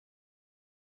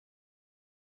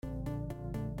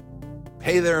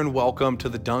Hey there and welcome to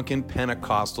the Duncan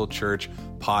Pentecostal Church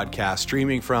podcast,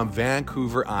 streaming from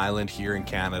Vancouver Island here in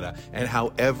Canada. And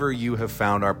however you have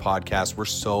found our podcast, we're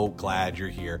so glad you're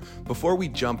here. Before we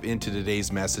jump into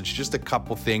today's message, just a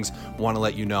couple things I want to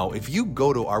let you know. If you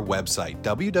go to our website,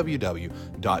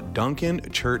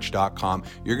 www.duncanchurch.com,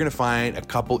 you're going to find a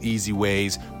couple easy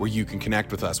ways where you can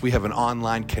connect with us. We have an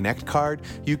online connect card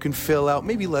you can fill out,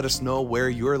 maybe let us know where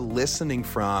you're listening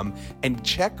from, and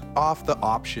check off the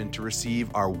option to receive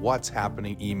our What's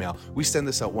Happening email. We send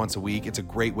this out once a week. It's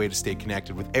a great way to stay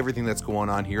connected with everything that's going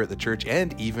on here at the church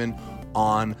and even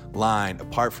online.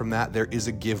 Apart from that, there is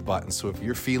a give button. So if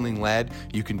you're feeling led,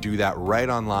 you can do that right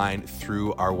online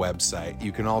through our website.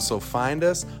 You can also find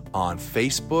us on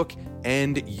Facebook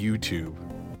and YouTube.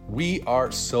 We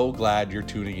are so glad you're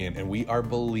tuning in, and we are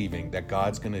believing that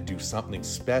God's going to do something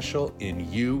special in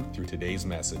you through today's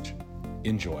message.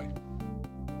 Enjoy.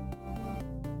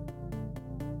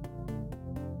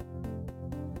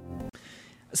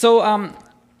 So,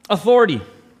 authority,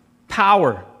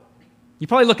 power. You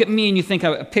probably look at me and you think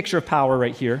a picture of power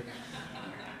right here.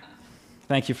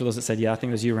 Thank you for those that said, yeah, I think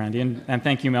it was you, Randy. And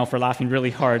thank you, Mel, for laughing really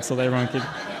hard so that everyone could.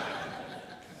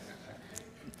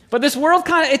 But this world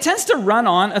it tends to run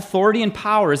on authority and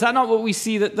power. Is that not what we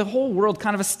see? That the whole world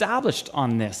kind of established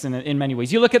on this in many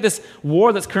ways. You look at this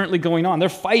war that's currently going on. They're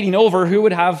fighting over who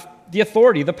would have the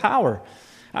authority, the power.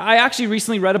 I actually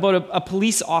recently read about a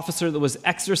police officer that was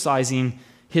exercising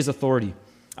his authority.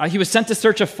 He was sent to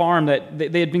search a farm that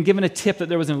they had been given a tip that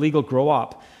there was an illegal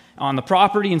grow-op on the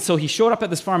property, and so he showed up at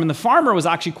this farm, and the farmer was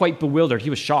actually quite bewildered. He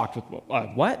was shocked with,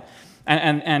 what?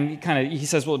 And he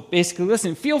says, well, basically,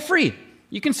 listen, feel free.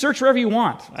 You can search wherever you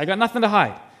want. I got nothing to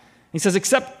hide. He says,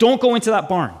 except don't go into that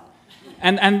barn.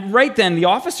 And right then, the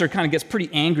officer kind of gets pretty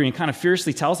angry and kind of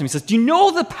fiercely tells him, he says, do you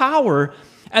know the power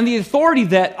and the authority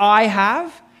that I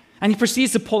have? And he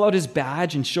proceeds to pull out his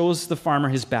badge and shows the farmer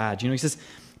his badge. He says,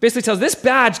 basically tells, this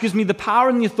badge gives me the power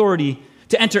and the authority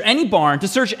to enter any barn, to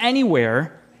search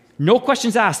anywhere, no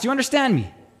questions asked. Do you understand me?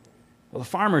 Well, the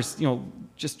farmer's,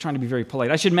 just trying to be very polite.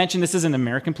 I should mention this is an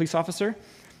American police officer,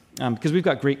 because we've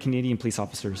got great Canadian police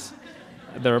officers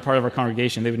that are part of our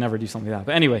congregation. They would never do something like that.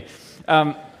 But anyway,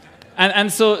 so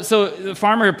the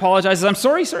farmer apologizes. I'm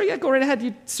sorry, yeah, go right ahead.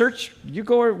 You search, you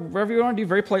go wherever you want to do,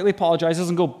 very politely apologizes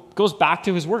and goes back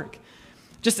to his work.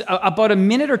 Just about a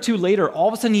minute or two later, all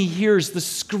of a sudden he hears the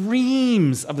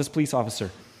screams of this police officer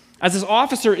as this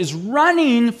officer is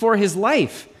running for his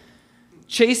life,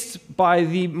 chased by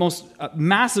the most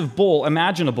massive bull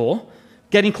imaginable,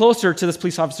 getting closer to this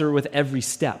police officer with every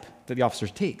step that the officer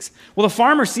takes. Well, the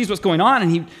farmer sees what's going on,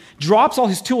 and he drops all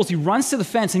his tools. He runs to the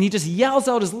fence, and he just yells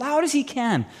out as loud as he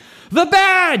can, "The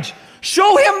badge!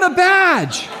 Show him the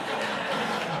badge!"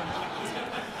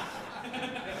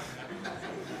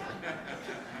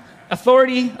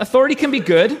 Authority can be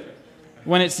good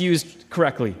when it's used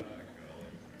correctly.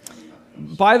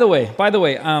 By the way,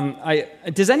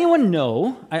 does anyone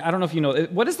know, I don't know if you know,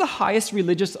 what is the highest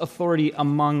religious authority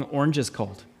among oranges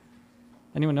called?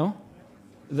 Anyone know?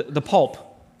 The pulp.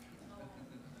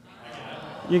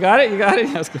 You got it?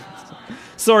 That's good.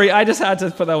 Sorry, I just had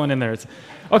to put that one in there.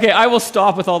 Okay, I will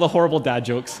stop with all the horrible dad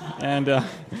jokes, and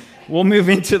we'll move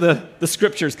into the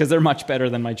scriptures, because they're much better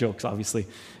than my jokes, obviously.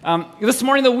 This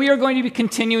morning, though, we are going to be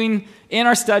continuing in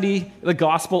our study, the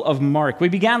Gospel of Mark. We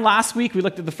began last week. We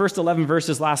looked at the first 11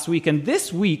 verses last week. And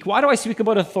this week, why do I speak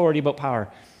about authority, about power?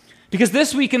 Because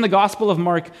this week in the Gospel of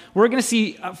Mark, we're going to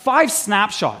see 5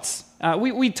 snapshots.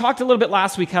 We talked a little bit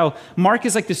last week how Mark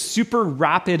is like this super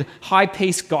rapid,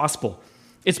 high-paced gospel.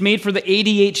 It's made for the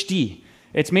ADHD.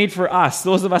 It's made for us,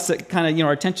 those of us that kind of,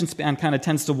 our attention span kind of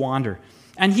tends to wander.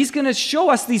 And he's going to show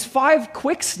us these 5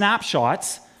 quick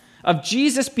snapshots of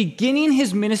Jesus beginning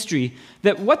his ministry,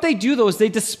 that what they do, though, is they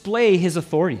display his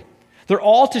authority. They're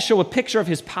all to show a picture of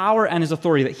his power and his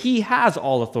authority, that he has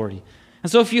all authority.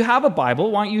 And so if you have a Bible,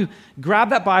 why don't you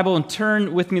grab that Bible and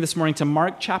turn with me this morning to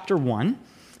Mark chapter 1.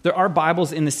 There are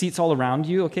Bibles in the seats all around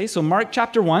you, okay? So Mark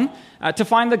chapter 1. To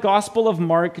find the Gospel of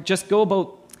Mark, just go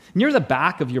about near the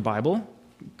back of your Bible.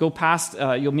 Go past,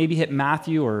 you'll maybe hit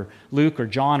Matthew or Luke or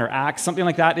John or Acts, something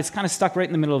like that. It's kind of stuck right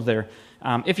in the middle of there.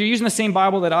 If you're using the same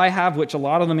Bible that I have, which a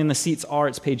lot of them in the seats are,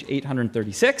 it's page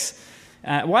 836.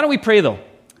 Why don't we pray, though,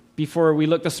 before we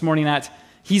look this morning at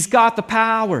He's got the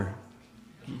power.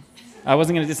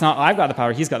 It's not I've got the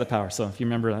power, He's got the power. So if you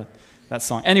remember that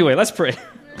song. Anyway, let's pray.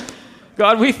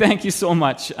 God, we thank you so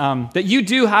much that you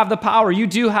do have the power. You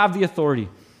do have the authority.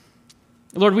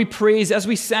 Lord, we praise, as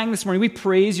we sang this morning, we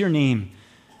praise your name.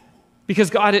 Because,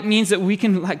 God, it means that we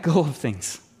can let go of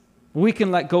things. We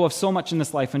can let go of so much in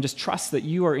this life and just trust that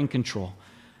you are in control.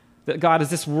 That, God, as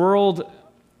this world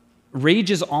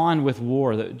rages on with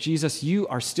war, that Jesus, you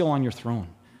are still on your throne.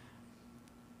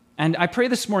 And I pray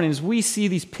this morning as we see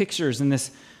these pictures and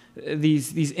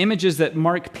these images that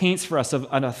Mark paints for us of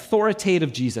an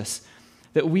authoritative Jesus,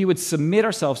 that we would submit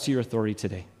ourselves to your authority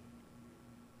today.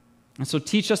 And so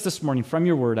teach us this morning from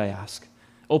your word, I ask.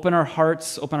 Open our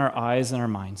hearts, open our eyes and our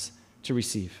minds to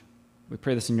receive. We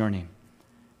pray this in your name.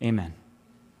 Amen.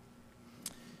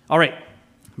 All right,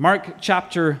 Mark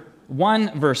chapter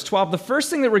 1, verse 12. The first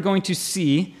thing that we're going to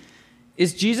see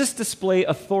is Jesus display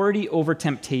authority over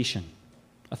temptation.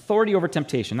 Authority over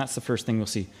temptation. That's the first thing we'll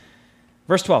see.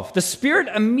 Verse 12. The Spirit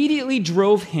immediately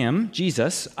drove him,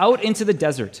 Jesus, out into the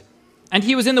desert, and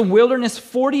he was in the wilderness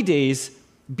 40 days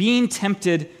being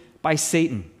tempted by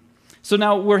Satan. So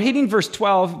now we're hitting verse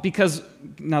 12 because,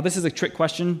 now this is a trick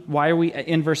question. Why are we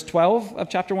in verse 12 of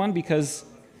chapter 1? Because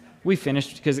we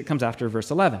finished, because it comes after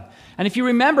verse 11. And if you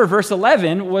remember, verse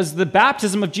 11 was the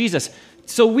baptism of Jesus.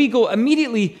 So we go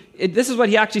immediately, this is what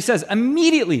he actually says,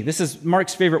 immediately. This is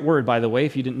Mark's favorite word, by the way,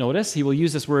 if you didn't notice. He will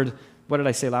use this word, what did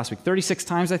I say last week? 36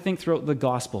 times, I think, throughout the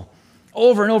gospel.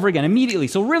 Over and over again, immediately.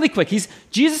 So really quick,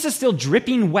 Jesus is still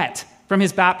dripping wet from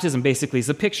his baptism, basically, is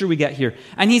the picture we get here.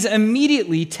 And he's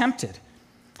immediately tempted.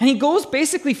 And he goes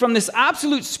basically from this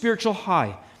absolute spiritual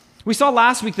high. We saw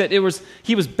last week that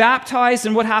he was baptized,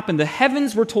 and what happened? The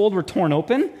heavens, we're told, were torn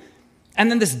open.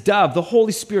 And then this dove, the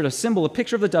Holy Spirit, a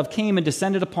picture of the dove, came and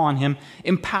descended upon him,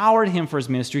 empowered him for his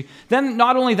ministry. Then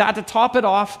not only that, to top it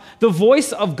off, the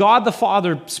voice of God the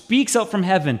Father speaks out from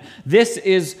heaven, "This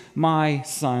is my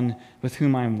Son, with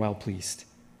whom I am well pleased."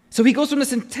 So he goes from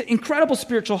this incredible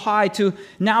spiritual high to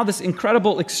now this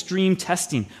incredible extreme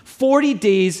testing. 40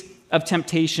 days of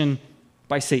temptation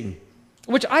by Satan,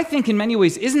 which I think in many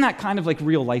ways, isn't that kind of like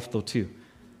real life though too?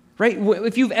 Right?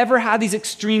 If you've ever had these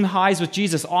extreme highs with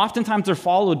Jesus, oftentimes they're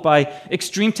followed by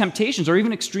extreme temptations or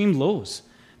even extreme lows.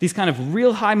 These kind of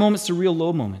real high moments to real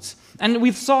low moments. And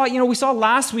we saw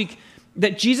last week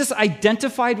that Jesus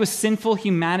identified with sinful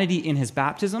humanity in his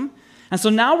baptism. And so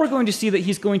now we're going to see that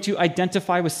he's going to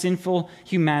identify with sinful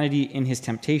humanity in his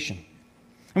temptation.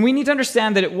 And we need to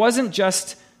understand that it wasn't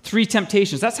just 3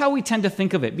 temptations. That's how we tend to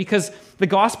think of it, because the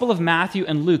Gospel of Matthew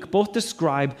and Luke both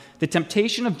describe the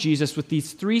temptation of Jesus with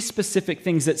these 3 specific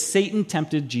things that Satan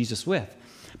tempted Jesus with.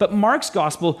 But Mark's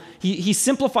Gospel, he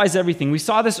simplifies everything. We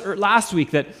saw this last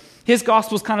week, that his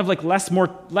Gospel is kind of like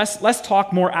less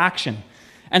talk, more action.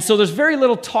 And so there's very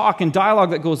little talk and dialogue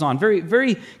that goes on, very,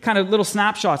 very kind of little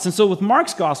snapshots. And so with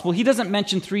Mark's Gospel, he doesn't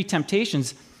mention 3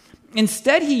 temptations.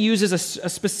 Instead, he uses a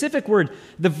specific word,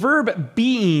 the verb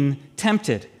being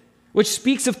tempted, which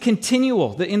speaks of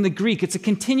continual. In the Greek, it's a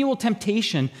continual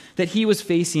temptation that he was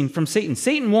facing from Satan.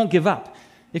 Satan won't give up,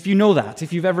 if you know that,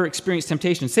 if you've ever experienced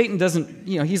temptation. Satan doesn't,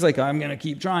 he's like, I'm going to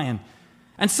keep trying.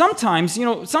 And sometimes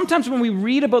when we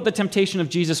read about the temptation of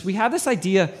Jesus, we have this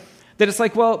idea that it's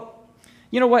like, well,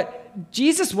 you know what?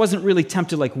 Jesus wasn't really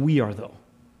tempted like we are, though.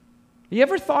 You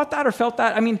ever thought that or felt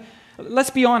that? I mean, let's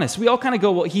be honest. We all kind of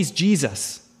go, well, he's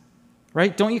Jesus,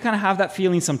 right? Don't you kind of have that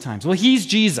feeling sometimes? Well, he's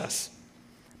Jesus.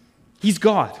 He's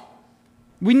God.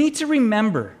 We need to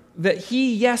remember that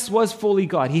he, yes, was fully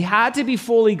God. He had to be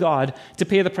fully God to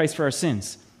pay the price for our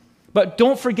sins. But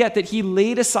don't forget that he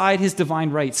laid aside his divine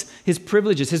rights, his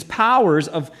privileges, his powers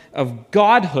of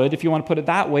godhood, if you want to put it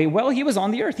that way. Well, he was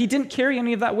on the earth. He didn't carry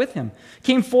any of that with him.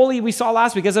 Came fully, we saw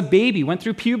last week, as a baby, went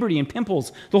through puberty and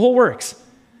pimples, the whole works.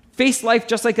 Faced life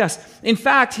just like us. In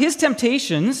fact, his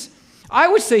temptations, I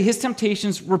would say his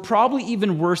temptations were probably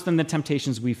even worse than the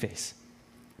temptations we face.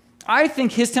 I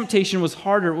think his temptation was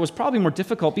harder, was probably more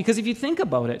difficult, because if you think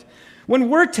about it, when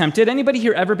we're tempted, anybody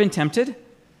here ever been tempted?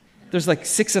 There's like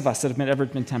 6 of us that have ever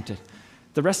been tempted.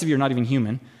 The rest of you are not even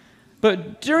human.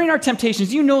 But during our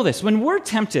temptations, you know this. When we're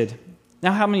tempted,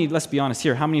 now how many, let's be honest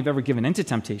here, how many have ever given into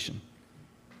temptation?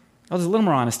 Oh, there's a little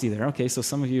more honesty there. Okay, so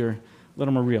some of you are a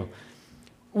little more real.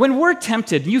 When we're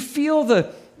tempted, you feel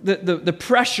the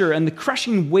pressure and the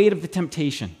crushing weight of the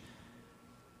temptation.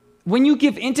 When you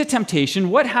give into temptation,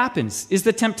 what happens? Is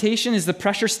the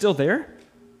pressure still there?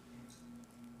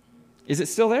 Is it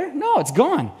still there? No, it's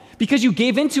gone. Because you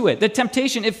gave into it. The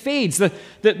temptation, it fades.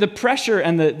 The pressure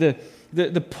and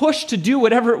the push to do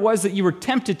whatever it was that you were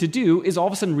tempted to do is all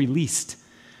of a sudden released.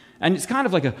 And it's kind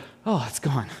of like it's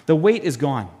gone. The weight is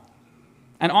gone.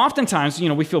 And oftentimes,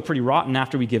 we feel pretty rotten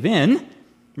after we give in.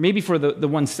 Maybe for the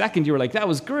 1 second you were like, that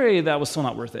was great, that was still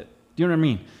not worth it. Do you know what I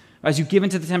mean? As you give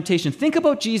into the temptation, think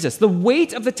about Jesus. The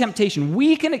weight of the temptation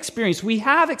we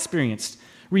have experienced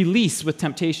release with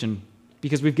temptation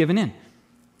because we've given in.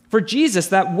 For Jesus,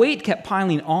 that weight kept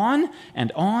piling on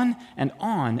and on and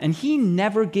on, and he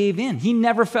never gave in. He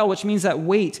never fell, which means that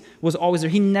weight was always there.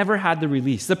 He never had the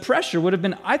release. The pressure would have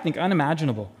been, I think,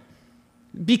 unimaginable.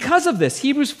 Because of this,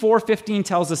 Hebrews 4:15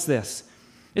 tells us this.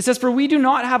 It says, "For we do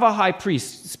not have a high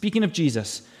priest," speaking of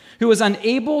Jesus, "who is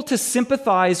unable to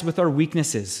sympathize with our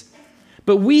weaknesses,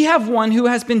 but we have one who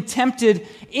has been tempted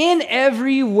in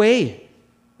every way."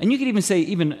 And you could even say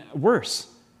even worse,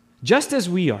 just as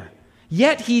we are.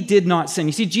 Yet he did not sin.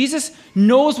 You see, Jesus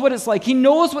knows what it's like. He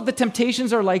knows what the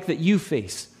temptations are like that you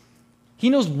face. He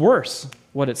knows worse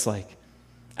what it's like.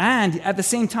 And at the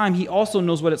same time, he also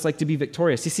knows what it's like to be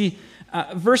victorious. You see,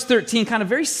 verse 13 kind of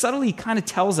very subtly kind of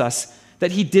tells us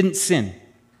that he didn't sin.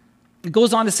 It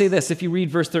goes on to say this, if you read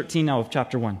verse 13 now of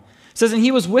chapter 1. It says, "And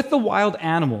he was with the wild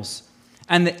animals,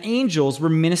 and the angels were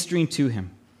ministering to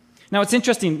him." Now, it's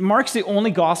interesting. Mark's the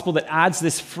only gospel that adds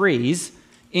this phrase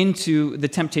into the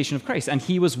temptation of Christ, and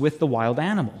he was with the wild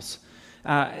animals.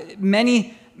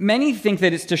 Many think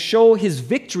that it's to show his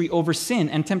victory over sin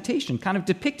and temptation, kind of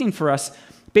depicting for us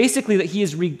basically that he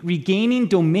is regaining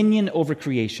dominion over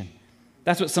creation.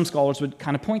 That's what some scholars would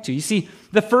kind of point to. You see,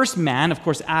 the first man, of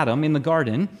course, Adam, in the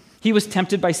garden, he was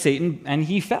tempted by Satan, and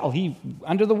he fell. He,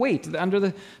 under the weight, under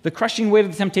the crushing weight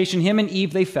of the temptation, him and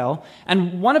Eve, they fell.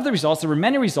 And one of the results, there were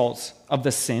many results of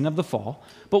the sin, of the fall,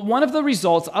 but one of the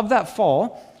results of that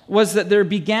fall was that there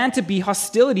began to be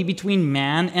hostility between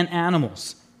man and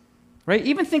animals. Right?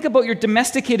 Even think about your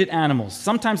domesticated animals.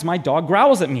 Sometimes my dog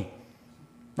growls at me.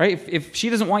 Right? If she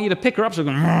doesn't want you to pick her up, she'll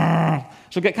go,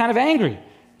 she'll get kind of angry.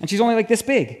 And she's only like this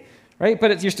big. Right?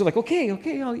 But you're still like, okay,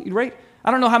 right?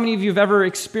 I don't know how many of you have ever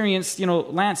experienced,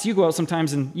 Lance, you go out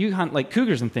sometimes and you hunt like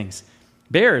cougars and things,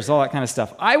 bears, all that kind of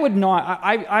stuff. I would not,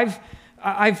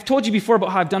 I've told you before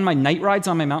about how I've done my night rides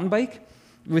on my mountain bike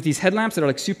with these headlamps that are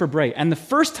like super bright. And the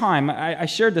first time I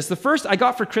shared this, I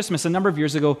got for Christmas a number of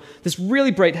years ago, this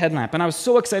really bright headlamp, and I was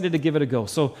so excited to give it a go.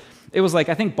 So it was like,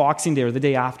 I think Boxing Day or the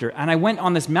day after, and I went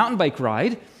on this mountain bike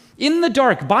ride in the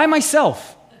dark by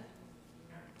myself.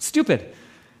 Stupid.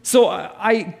 So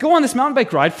I go on this mountain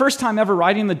bike ride, first time ever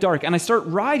riding in the dark, and I start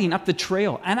riding up the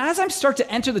trail. And as I start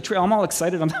to enter the trail, I'm all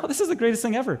excited. I'm like, oh, this is the greatest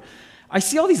thing ever. I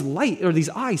see all these these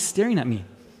eyes staring at me.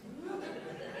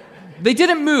 They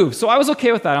didn't move, so I was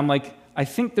okay with that. I'm like, I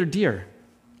think they're deer.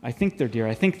 I think they're deer.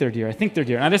 I think they're deer. I think they're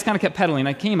deer. And I just kind of kept pedaling.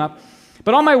 I came up.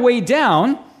 But on my way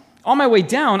down,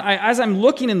 as I'm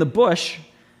looking in the bush,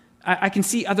 I can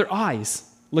see other eyes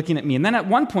looking at me. And then at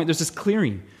one point, there's this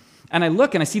clearing. And I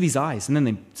look and I see these eyes, and then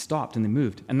they stopped and they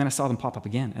moved. And then I saw them pop up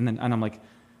again. And I'm like,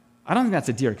 I don't think that's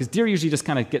a deer, because deer usually just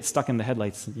kind of get stuck in the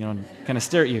headlights, and kind of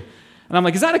stare at you. And I'm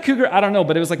like, is that a cougar? I don't know,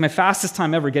 but it was like my fastest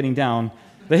time ever getting down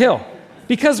the hill.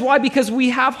 Because why? Because we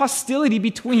have hostility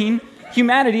between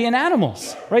humanity and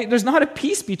animals, right? There's not a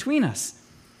peace between us.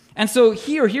 And so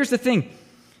here's the thing.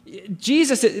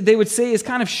 Jesus, they would say, is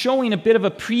kind of showing a bit of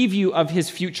a preview of his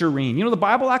future reign. The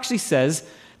Bible actually says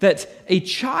that a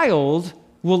child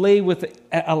will lay with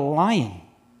a lion.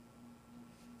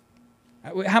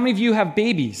 How many of you have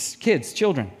babies, kids,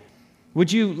 children?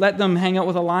 Would you let them hang out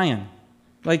with a lion?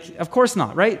 Like, of course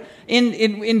not, right?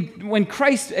 When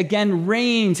Christ again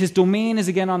reigns, his domain is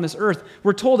again on this earth,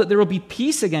 we're told that there will be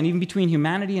peace again, even between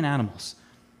humanity and animals.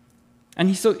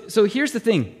 And so here's the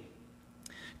thing.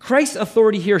 Christ's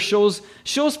authority here shows,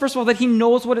 first of all, that he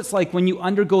knows what it's like when you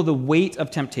undergo the weight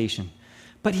of temptation.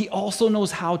 But he also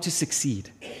knows how to succeed.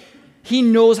 He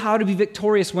knows how to be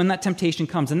victorious when that temptation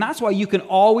comes. And that's why you can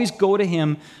always go to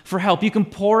him for help. You can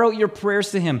pour out your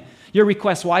prayers to him, your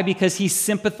requests. Why? Because he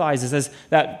sympathizes, as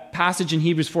that passage in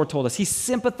Hebrews 4 told us. He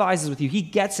sympathizes with you. He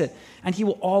gets it. And he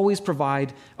will always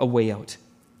provide a way out.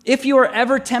 If you are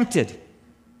ever tempted,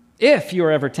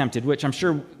 which I'm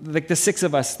sure like the 6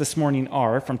 of us this morning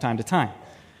are from time to time,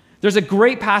 there's a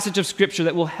great passage of Scripture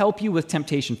that will help you with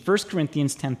temptation, 1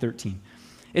 Corinthians 10:13.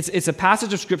 It's a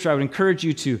passage of Scripture I would encourage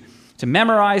you to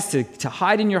memorize, to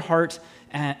hide in your heart,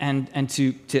 and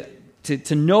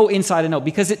to know inside and out,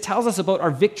 because it tells us about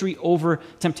our victory over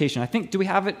temptation. I think, do we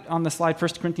have it on the slide? 1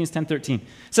 Corinthians 10:13.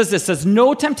 It says,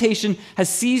 no temptation has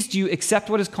seized you except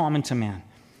what is common to man.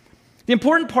 The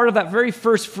important part of that very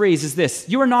first phrase is this: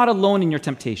 you are not alone in your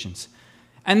temptations.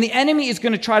 And the enemy is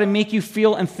going to try to make you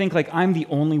feel and think like, I'm the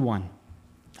only one.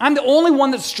 I'm the only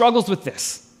one that struggles with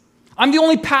this. I'm the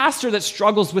only pastor that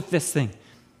struggles with this thing.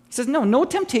 He says, no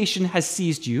temptation has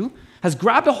seized you, has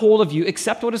grabbed a hold of you,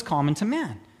 except what is common to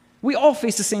man. We all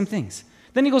face the same things.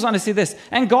 Then he goes on to say this: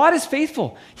 and God is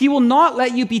faithful. He will not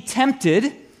let you be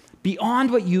tempted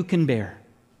beyond what you can bear.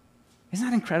 Isn't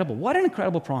that incredible? What an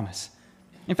incredible promise.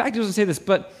 In fact, he doesn't say this,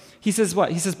 but he says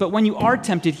what? He says, but when you are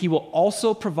tempted, he will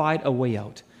also provide a way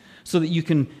out, so that you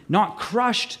can not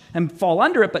crushed and fall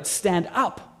under it, but stand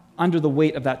up under the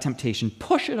weight of that temptation.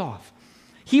 Push it off.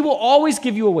 He will always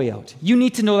give you a way out. You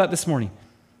need to know that this morning.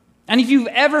 And if you've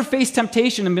ever faced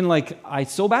temptation and been like, I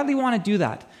so badly want to do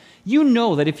that, you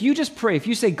know that if you just pray, if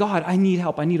you say, God, I need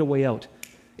help, I need a way out,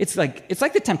 it's like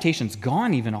the temptation's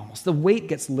gone even almost. The weight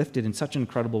gets lifted in such an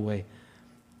incredible way.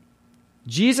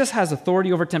 Jesus has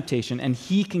authority over temptation, and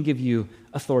he can give you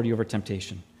authority over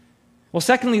temptation. Well,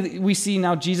 secondly, we see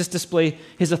now Jesus display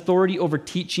his authority over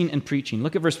teaching and preaching.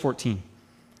 Look at verse 14.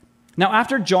 Now,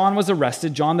 after John was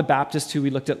arrested, John the Baptist, who we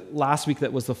looked at last week,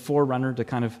 that was the forerunner to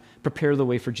kind of prepare the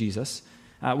way for Jesus.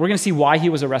 We're going to see why he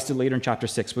was arrested later in chapter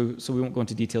 6, so we won't go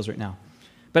into details right now.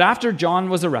 But after John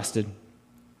was arrested,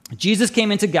 Jesus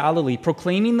came into Galilee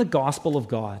proclaiming the gospel of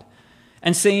God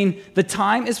and saying, the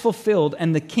time is fulfilled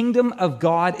and the kingdom of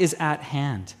God is at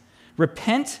hand.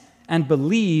 Repent and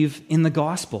believe in the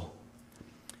gospel.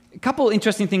 A couple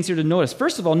interesting things here to notice.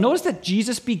 First of all, notice that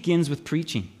Jesus begins with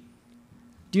preaching.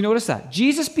 Do you notice that?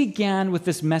 Jesus began with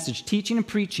this message, teaching and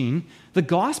preaching the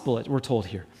gospel, we're told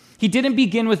here. He didn't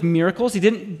begin with miracles. He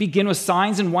didn't begin with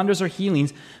signs and wonders or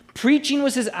healings. Preaching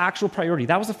was his actual priority.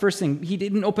 That was the first thing. He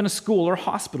didn't open a school or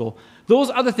hospital. Those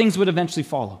other things would eventually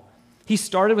follow. He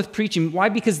started with preaching. Why?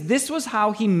 Because this was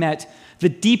how he met the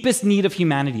deepest need of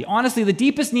humanity. Honestly, the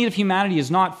deepest need of humanity is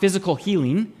not physical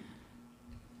healing.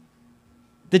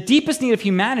 The deepest need of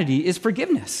humanity is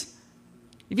forgiveness.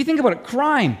 If you think about it,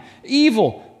 crime,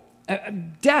 evil,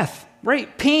 death,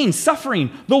 right? Pain,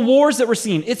 suffering, the wars that we're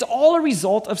seeing, it's all a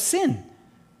result of sin.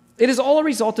 It is all a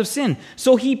result of sin.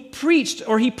 So he preached,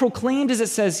 or he proclaimed, as it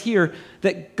says here,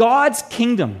 that God's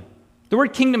kingdom, the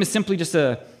word kingdom is simply just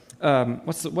what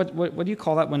do you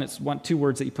call that when it's two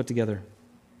words that you put together?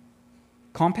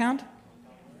 Compound?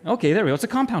 Okay, there we go. It's a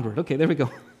compound word. Okay, there we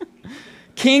go.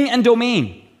 King and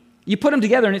domain. You put them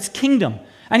together and it's kingdom.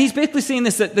 And he's basically saying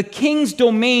this, that the king's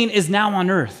domain is now on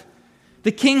earth.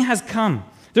 The king has come.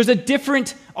 There's a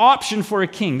different option for a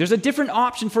king. There's a different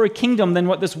option for a kingdom than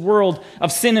what this world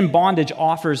of sin and bondage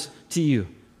offers to you.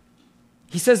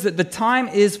 He says that the time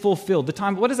is fulfilled. The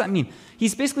time, what does that mean?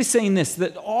 He's basically saying this,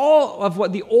 that all of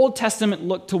what the Old Testament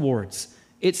looked towards,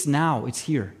 it's now, it's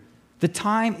here. The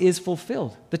time is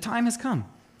fulfilled. The time has come.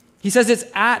 He says it's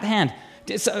at hand.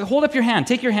 Hold up your hand.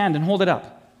 Take your hand and hold it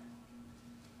up.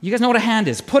 You guys know what a hand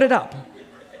is. Put it up.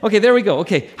 Okay, there we go.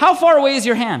 Okay, how far away is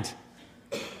your hand?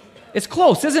 It's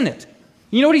close, isn't it?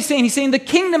 You know what he's saying? He's saying the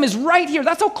kingdom is right here.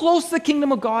 That's how close the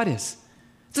kingdom of God is.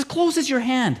 It's as close as your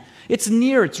hand. It's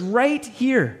near. It's right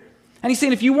here. And he's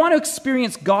saying if you want to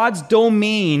experience God's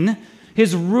domain,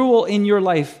 his rule in your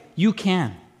life, you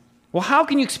can. Well, how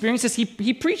can you experience this?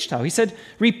 He preached how. He said,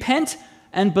 repent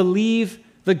and believe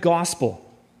the gospel.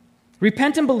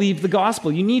 Repent and believe the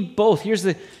gospel. You need both. Here's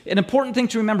an important thing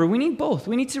to remember. We need both.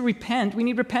 We need to repent. We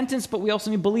need repentance, but we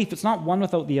also need belief. It's not one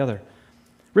without the other.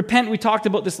 Repent, we talked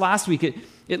about this last week.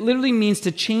 It literally means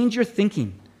to change your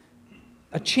thinking.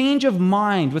 A change of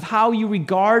mind with how you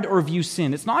regard or view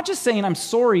sin. It's not just saying I'm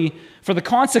sorry for the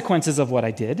consequences of what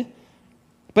I did,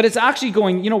 but it's actually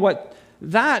going, you know what,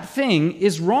 that thing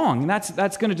is wrong. That's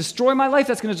going to destroy my life.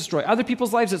 That's going to destroy other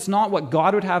people's lives. It's not what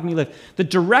God would have me live. The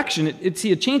direction,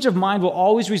 see, a change of mind will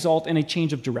always result in a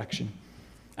change of direction.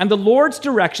 And the Lord's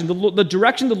direction, the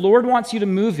direction the Lord wants you to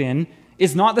move in,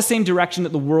 is not the same direction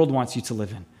that the world wants you to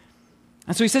live in.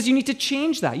 And so he says you need to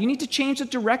change that. You need to change the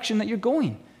direction that you're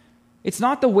going. It's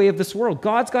not the way of this world.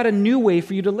 God's got a new way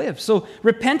for you to live. So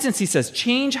repentance, he says,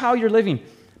 change how you're living.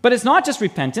 But it's not just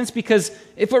repentance, because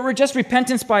if it were just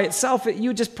repentance by itself, you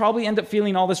would just probably end up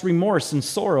feeling all this remorse and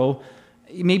sorrow,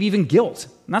 maybe even guilt.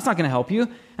 And that's not going to help you.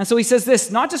 And so he says this,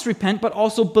 not just repent, but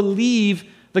also believe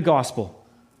the gospel.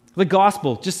 The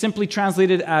gospel, just simply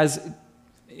translated as,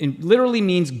 it literally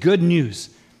means good news.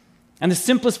 And the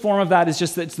simplest form of that is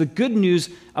just that it's the good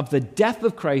news of the death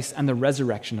of Christ and the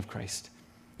resurrection of Christ.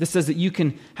 This says that you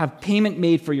can have payment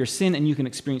made for your sin and you can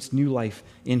experience new life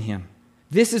in him.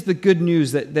 This is the good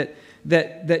news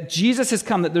that Jesus has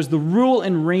come, that there's the rule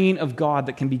and reign of God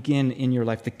that can begin in your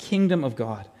life, the kingdom of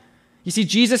God. You see,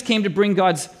 Jesus came to bring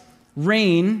God's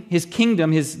reign, his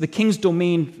kingdom, the king's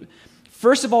domain,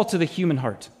 first of all to the human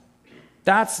heart.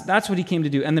 That's what he came to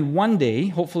do. And then one day,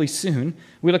 hopefully soon,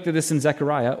 we looked at this in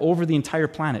Zechariah, over the entire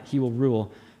planet he will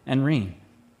rule and reign.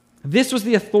 This was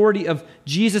the authority of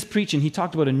Jesus preaching. He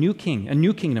talked about a new king, a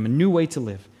new kingdom, a new way to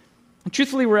live. And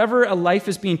truthfully, wherever a life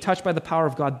is being touched by the power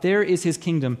of God, there is his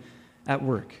kingdom at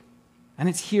work. And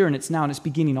it's here and it's now and it's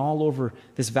beginning all over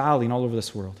this valley and all over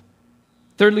this world.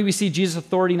 Thirdly, we see Jesus'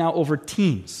 authority now over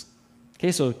teams.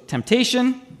 Okay, so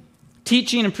temptation,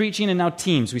 teaching and preaching, and now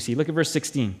teams we see. Look at verse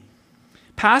 16.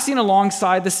 Passing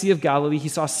alongside the Sea of Galilee, he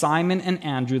saw Simon and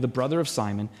Andrew, the brother of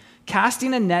Simon,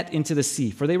 casting a net into the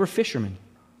sea, for they were fishermen.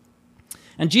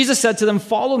 And Jesus said to them,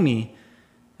 "Follow me,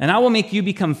 and I will make you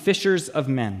become fishers of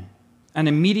men." And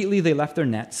immediately they left their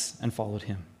nets and followed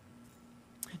him.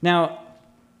 Now,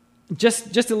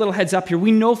 just a little heads up here.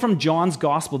 We know from John's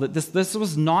gospel that this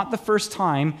was not the first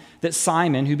time that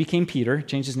Simon, who became Peter,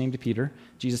 changed his name to Peter,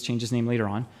 Jesus changed his name later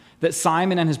on, that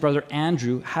Simon and his brother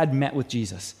Andrew had met with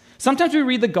Jesus. Sometimes we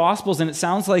read the Gospels and it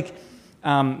sounds like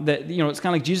that, it's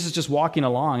kind of like Jesus is just walking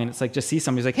along and it's like just see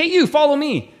somebody, he's like, "Hey, you, follow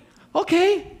me."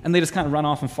 Okay. And they just kind of run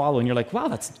off and follow. And you're like, wow,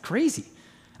 that's crazy.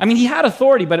 I mean, he had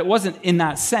authority, but it wasn't in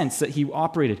that sense that he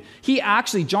operated. He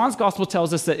actually, John's Gospel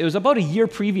tells us that it was about a year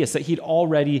previous that he'd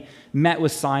already met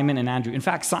with Simon and Andrew. In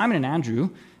fact, Simon and Andrew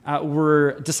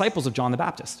were disciples of John the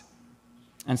Baptist.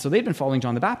 And so they'd been following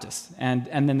John the Baptist. And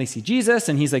then they see Jesus,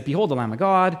 and he's like, "Behold the Lamb of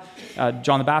God."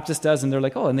 John the Baptist does, and they're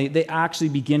like, oh, and they actually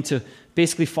begin to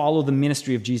basically follow the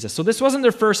ministry of Jesus. So this wasn't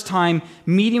their first time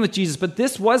meeting with Jesus, but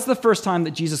this was the first time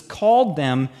that Jesus called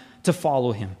them to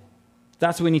follow him.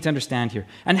 That's what we need to understand here.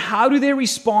 And how do they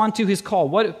respond to his call?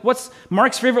 What's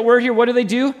Mark's favorite word here? What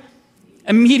do?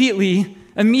 Immediately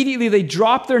they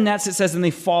dropped their nets, it says, and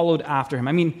they followed after him.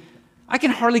 I mean, I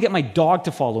can hardly get my dog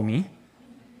to follow me.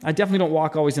 I definitely don't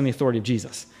walk always in the authority of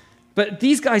Jesus. But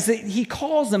these guys, he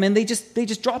calls them, and they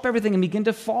just drop everything and begin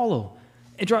to follow.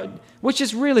 Which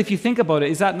is really, if you think about it,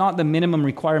 is that not the minimum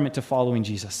requirement to following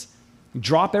Jesus?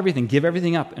 Drop everything, give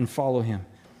everything up, and follow him.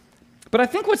 But I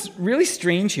think what's really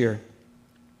strange here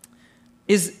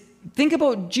is, think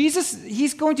about Jesus.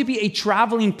 He's going to be a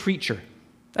traveling preacher.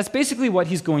 That's basically what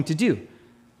he's going to do.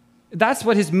 That's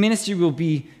what his ministry will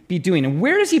be doing. And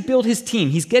where does he build his team?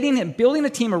 He's building a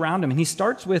team around him, and he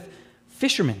starts with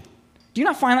fishermen. Do you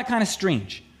not find that kind of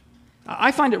strange?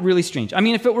 I find it really strange. I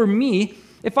mean, if it were me,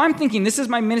 if I'm thinking this is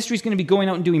my ministry is going to be going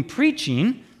out and doing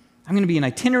preaching, I'm going to be an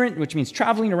itinerant, which means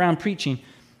traveling around preaching,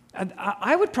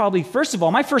 I would probably, first of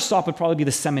all, my first stop would probably be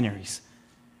the seminaries,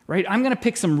 right? I'm going to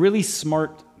pick some really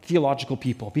smart theological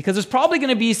people because there's probably going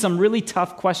to be some really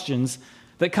tough questions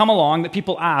that come along that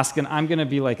people ask, and I'm going to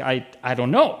be like, I don't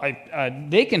know.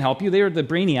 They can help you. They are the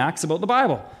brainiacs about the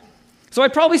Bible. So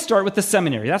I'd probably start with the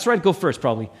seminary. That's where I'd go first,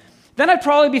 probably. Then I'd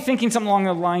probably be thinking something along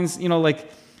the lines,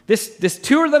 like this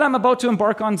tour that I'm about to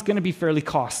embark on is going to be fairly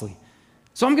costly.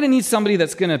 So I'm going to need somebody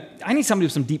I need somebody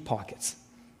with some deep pockets.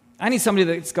 I need somebody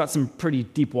that's got some pretty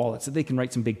deep wallets that they can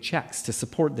write some big checks to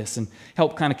support this and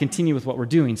help kind of continue with what we're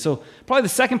doing. So probably the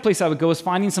second place I would go is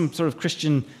finding some sort of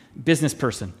Christian business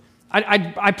person.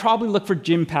 I'd probably look for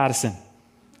Jim Pattison.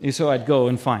 So I'd go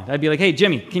and find. I'd be like, "Hey,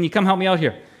 Jimmy, can you come help me out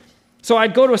here?" So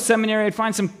I'd go to a seminary. I'd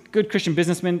find some good Christian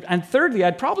businessmen. And thirdly,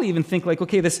 I'd probably even think like,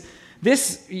 okay, this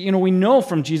we know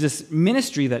from Jesus'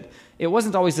 ministry that it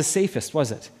wasn't always the safest, was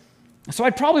it? So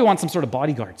I'd probably want some sort of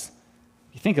bodyguards.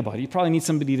 If you think about it, you probably need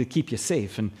somebody to keep you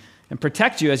safe and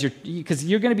protect you because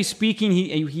you're going to be speaking.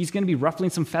 He's going to be ruffling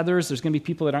some feathers. There's going to be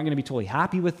people that aren't going to be totally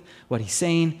happy with what he's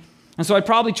saying. And so I'd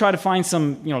probably try to find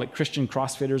some, like Christian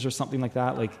CrossFitters or something like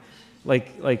that,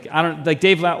 like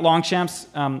Dave Longchamps,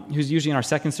 who's usually in our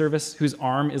second service, whose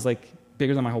arm is like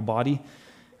bigger than my whole body.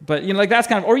 But like that's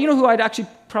kind of, or who I'd actually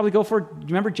probably go for? Do you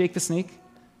remember Jake the Snake?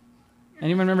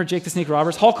 Anyone remember Jake the Snake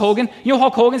Roberts? Hulk Hogan?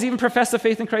 Hulk Hogan's even professed the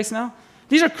faith in Christ now?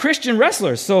 These are Christian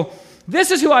wrestlers. So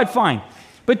this is who I'd find.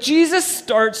 But Jesus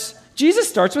starts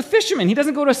with fishermen. He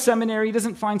doesn't go to a seminary. He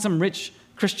doesn't find some rich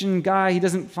Christian guy. He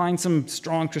doesn't find some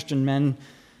strong Christian men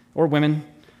or women.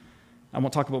 I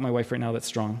won't talk about my wife right now that's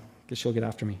strong because she'll get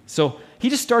after me. So he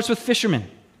just starts with fishermen.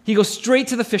 He goes straight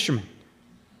to the fishermen.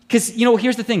 Because,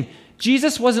 here's the thing.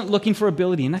 Jesus wasn't looking for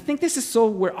ability. And I think this is so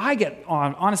where I get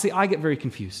very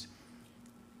confused.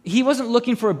 He wasn't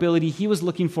looking for ability. He was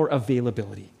looking for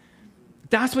availability.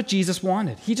 That's what Jesus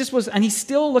wanted. He just was, and he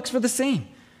still looks for the same.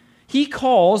 He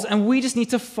calls, and we just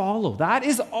need to follow. That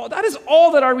is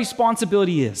all that our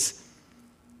responsibility is.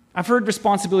 I've heard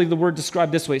responsibility, the word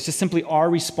described this way. It's just simply our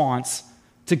response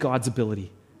to God's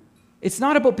ability. It's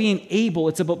not about being able,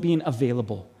 it's about being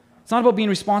available. It's not about being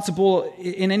responsible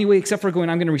in any way except for going,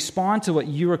 I'm going to respond to what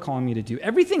you are calling me to do.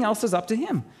 Everything else is up to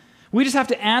him. We just have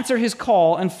to answer his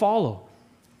call and follow.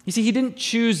 You see, he didn't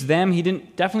choose them. He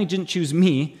definitely didn't choose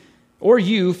me or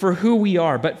you for who we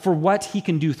are, but for what he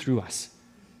can do through us.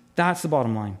 That's the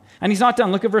bottom line. And he's not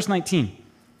done. Look at verse 19.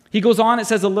 He goes on, it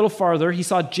says a little farther, he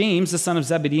saw James, the son of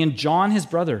Zebedee, and John, his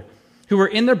brother, who were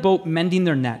in their boat mending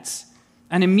their nets.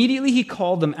 And immediately he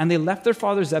called them, and they left their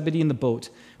father Zebedee in the boat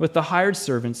with the hired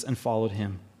servants and followed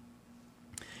him.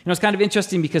 It's kind of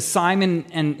interesting because Simon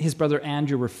and his brother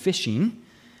Andrew were fishing,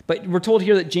 but we're told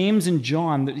here that James and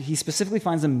John, he specifically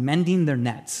finds them mending their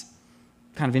nets.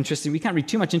 kind of interesting. We can't read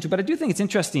too much into it, but I do think it's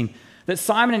interesting that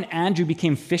Simon and Andrew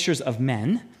became fishers of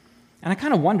men. And I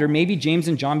kind of wonder, maybe James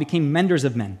and John became menders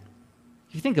of men.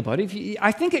 If you think about it,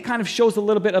 I think it kind of shows a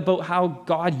little bit about how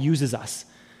God uses us.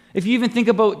 If you even think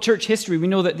about church history, we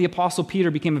know that the Apostle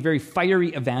Peter became a very fiery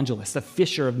evangelist, a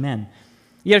fisher of men.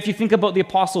 Yet if you think about the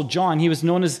Apostle John, he was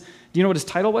known as, do you know what his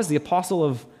title was? The Apostle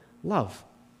of Love.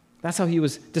 That's how he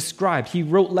was described. He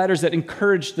wrote letters that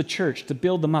encouraged the church to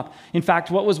build them up. In fact,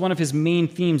 what was one of his main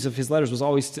themes of his letters was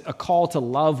always a call to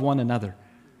love one another.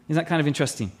 Isn't that kind of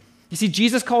interesting? You see,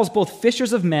 Jesus calls both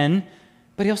fishers of men,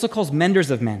 but he also calls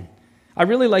menders of men. I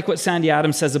really like what Sandy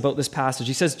Adams says about this passage.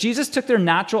 He says, Jesus took their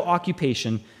natural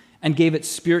occupation and gave it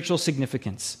spiritual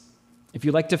significance. If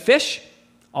you like to fish,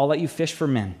 I'll let you fish for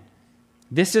men.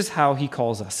 This is how he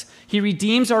calls us. He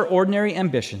redeems our ordinary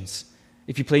ambitions.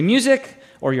 If you play music,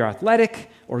 or you're athletic,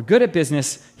 or good at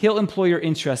business, he'll employ your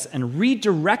interests and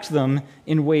redirect them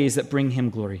in ways that bring him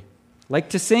glory. Like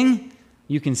to sing?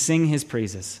 You can sing his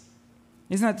praises.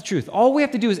 Isn't that the truth? All we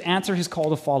have to do is answer his call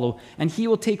to follow, and he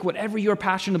will take whatever you're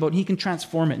passionate about, and he can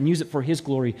transform it and use it for his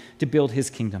glory to build his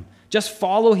kingdom. Just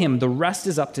follow him. The rest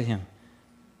is up to him.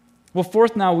 Well,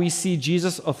 fourth, now we see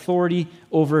Jesus' authority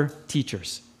over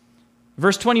teachers.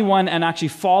 Verse 21, and actually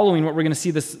following what we're going to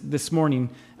see this morning,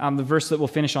 the verse that we'll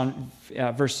finish on,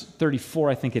 verse 34,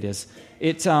 I think it is.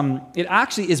 It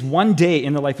actually is one day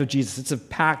in the life of Jesus. It's a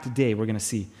packed day, we're going to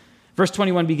see. Verse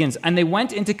 21 begins, and they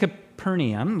went into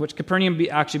Capernaum, which Capernaum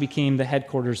actually became the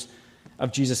headquarters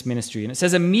of Jesus' ministry. And it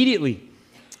says, immediately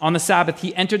on the Sabbath,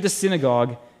 he entered the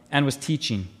synagogue and was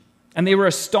teaching. And they were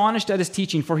astonished at his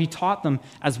teaching, for he taught them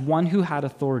as one who had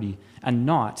authority and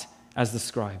not as the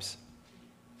scribes.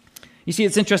 You see,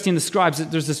 it's interesting, the scribes,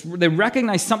 they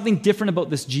recognize something different about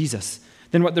this Jesus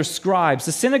than what their scribes.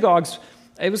 The synagogues,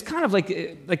 it was kind of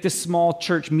like this small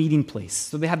church meeting place.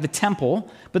 So they had the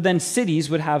temple, but then cities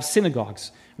would have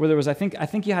synagogues where there was, I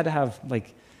think you had to have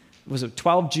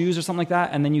 12 Jews or something like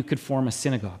that, and then you could form a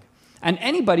synagogue. And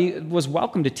anybody was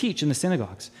welcome to teach in the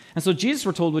synagogues. And so Jesus,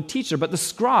 we're told, would teach there. But the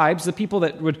scribes, the people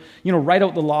that would, write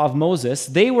out the law of Moses,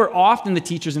 they were often the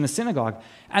teachers in the synagogue.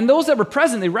 And those that were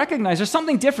present, they recognized there's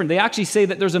something different. They actually say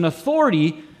that there's an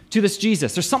authority to this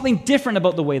Jesus. There's something different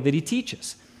about the way that he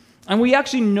teaches. And we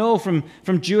actually know from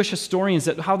Jewish historians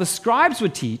that how the scribes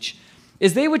would teach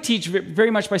is they would teach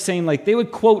very much by saying, they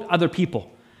would quote other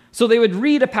people. So they would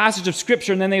read a passage of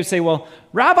Scripture, and then they would say, well,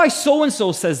 Rabbi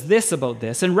so-and-so says this about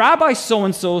this, and Rabbi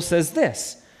so-and-so says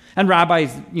this, and Rabbi,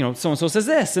 so-and-so says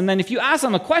this. And then if you ask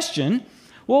them a question,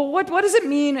 well, what does it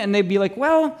mean? And they'd be like,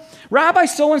 well, Rabbi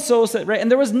so-and-so said, right? And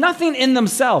there was nothing in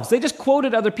themselves. They just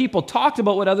quoted other people, talked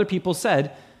about what other people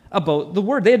said about the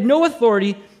word. They had no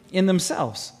authority in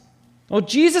themselves. Well,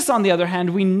 Jesus, on the other hand,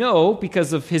 we know,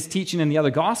 because of his teaching in the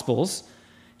other Gospels,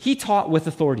 he taught with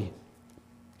authority.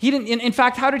 He didn't. In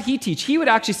fact, how did he teach? He would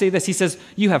actually say this. He says,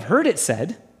 you have heard it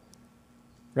said,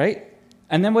 right?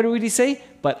 And then what would he say?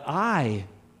 But I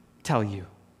tell you.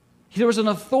 There was an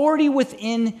authority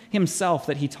within himself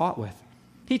that he taught with.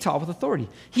 He taught with authority.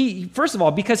 First of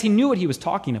all, because he knew what he was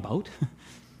talking about,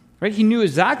 right? He knew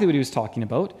exactly what he was talking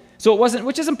about. So it wasn't,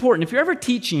 which is important. If you're ever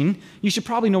teaching, you should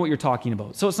probably know what you're talking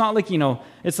about. So it's not like,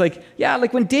 it's like,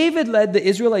 like when David led the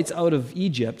Israelites out of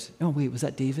Egypt. Oh, wait, was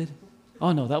that David?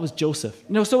 Oh, no, that was Joseph.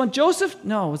 So when Joseph,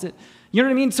 was it? You know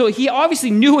what I mean? So he obviously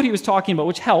knew what he was talking about,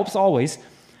 which helps always.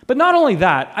 But not only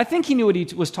that, I think he knew what he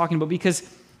was talking about because,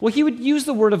 he would use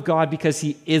the word of God because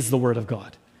he is the word of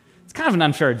God. It's kind of an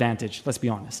unfair advantage, let's be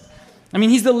honest. I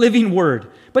mean, he's the living word.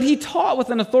 But he taught with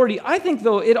an authority. I think,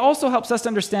 though, it also helps us to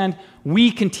understand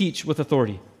we can teach with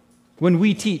authority when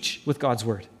we teach with God's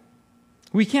word.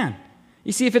 We can.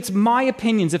 You see, if it's my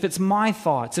opinions, if it's my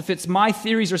thoughts, if it's my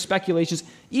theories or speculations,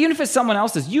 even if it's someone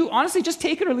else's, you honestly just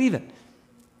take it or leave it.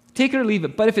 Take it or leave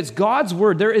it. But if it's God's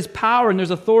word, there is power and there's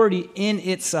authority in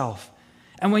itself.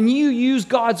 And when you use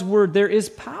God's word, there is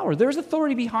power. There's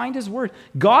authority behind his word.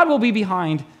 God will be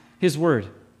behind his word.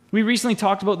 We recently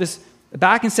talked about this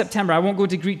back in September. I won't go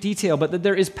into great detail, but that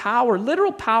there is power,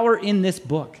 literal power in this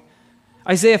book.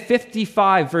 Isaiah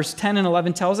 55, verse 10 and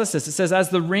 11 tells us this. It says, as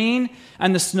the rain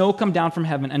and the snow come down from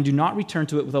heaven and do not return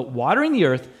to it without watering the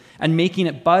earth and making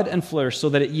it bud and flourish so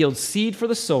that it yields seed for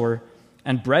the sower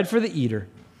and bread for the eater,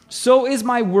 so is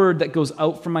my word that goes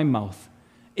out from my mouth.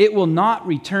 It will not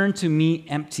return to me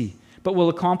empty, but will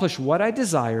accomplish what I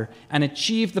desire and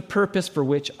achieve the purpose for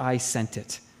which I sent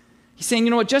it. He's saying,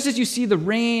 just as you see the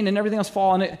rain and everything else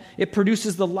fall, and it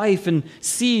produces the life and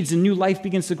seeds and new life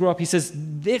begins to grow up, he says,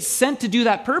 it's sent to do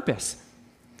that purpose.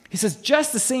 He says,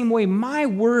 just the same way, my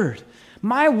word,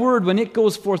 when it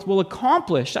goes forth, will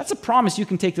accomplish, that's a promise you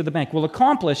can take to the bank, will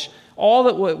accomplish all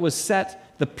that was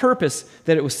set the purpose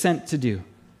that it was sent to do.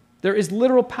 There is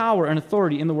literal power and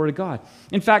authority in the Word of God.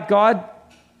 In fact, God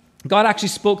actually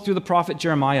spoke through the prophet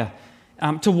Jeremiah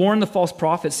to warn the false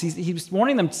prophets. He was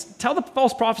warning them, tell the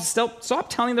false prophets, stop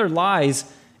telling their lies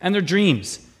and their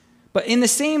dreams. But in the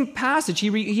same passage,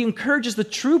 he encourages the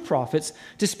true prophets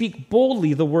to speak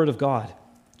boldly the word of God.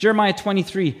 Jeremiah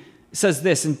 23 says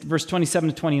this in verse 27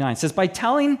 to 29. It says, by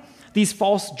telling these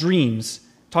false dreams,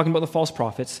 talking about the false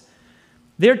prophets,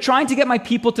 they're trying to get my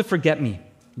people to forget me,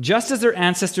 just as their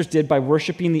ancestors did by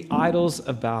worshiping the idols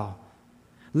of Baal.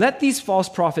 Let these false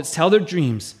prophets tell their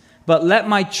dreams, but let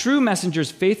my true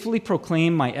messengers faithfully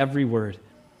proclaim my every word.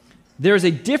 There is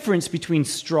a difference between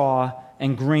straw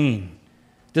and grain.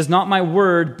 Does not my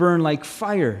word burn like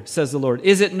fire, says the Lord?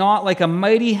 Is it not like a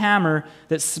mighty hammer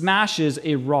that smashes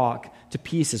a rock to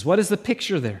pieces? What is the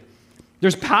picture there?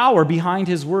 There's power behind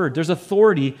his word. There's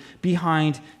authority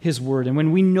behind his word. And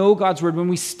when we know God's word, when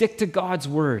we stick to God's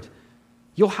word,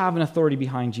 you'll have an authority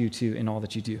behind you too in all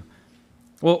that you do.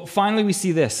 Well, finally, we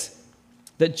see this,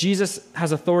 that Jesus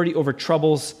has authority over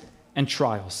troubles and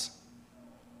trials.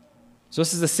 So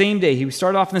this is the same day. We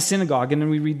start off in the synagogue, and then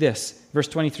we read this, verse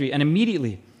 23. And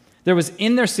immediately there was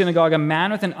in their synagogue a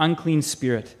man with an unclean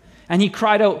spirit. And he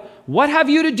cried out, what have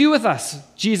you to do with us,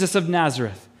 Jesus of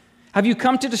Nazareth? Have you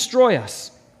come to destroy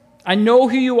us? I know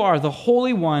who you are, the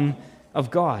Holy One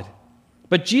of God.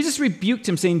 But Jesus rebuked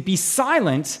him, saying, be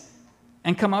silent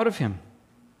and come out of him.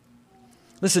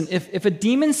 Listen, if a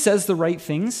demon says the right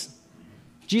things,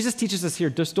 Jesus teaches us here,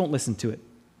 just don't listen to it.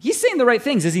 He's saying the right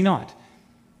things, is he not?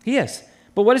 He is.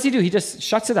 But what does he do? He just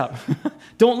shuts it up.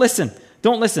 Don't listen.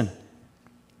 Don't listen.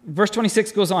 Verse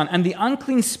 26 goes on, and the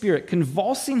unclean spirit,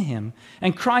 convulsing him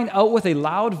and crying out with a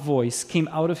loud voice, came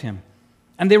out of him.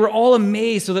 And they were all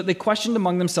amazed, so that they questioned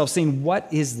among themselves, saying, what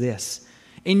is this?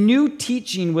 A new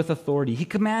teaching with authority. He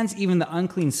commands even the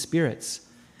unclean spirits,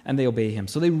 and they obey him.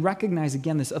 So they recognize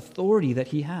again this authority that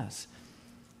he has.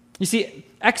 You see,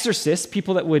 exorcists,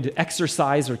 people that would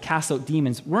exorcise or cast out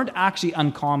demons, weren't actually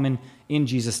uncommon in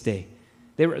Jesus' day.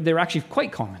 They were actually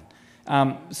quite common.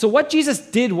 So what Jesus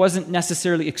did wasn't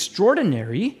necessarily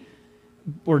extraordinary,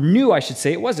 or new, I should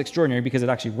say. It was extraordinary because it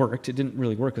actually worked. It didn't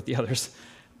really work with the others.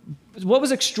 What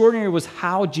was extraordinary was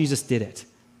how Jesus did it.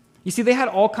 You see, they had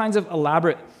all kinds of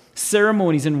elaborate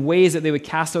ceremonies and ways that they would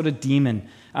cast out a demon.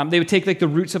 They would take like the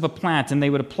roots of a plant and they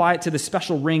would apply it to this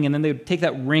special ring, and then they would take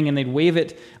that ring and they'd wave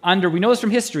it under. We know this from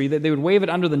history that they would wave it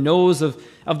under the nose of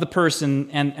the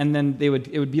person, and then it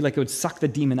would be like it would suck the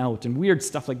demon out, and weird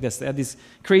stuff like this. They had these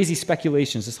crazy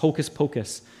speculations, this hocus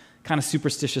pocus kind of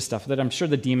superstitious stuff that I'm sure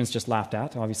the demons just laughed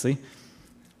at, obviously.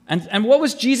 And what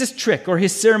was Jesus' trick or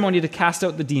his ceremony to cast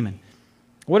out the demon?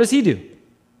 What does he do? He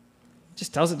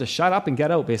just tells it to shut up and get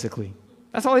out, basically.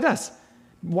 That's all he does.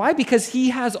 Why? Because he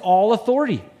has all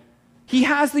authority. He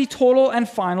has the total and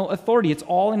final authority. It's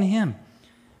all in him.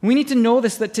 We need to know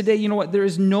this, that today, you know what, there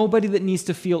is nobody that needs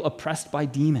to feel oppressed by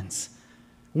demons.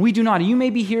 We do not. You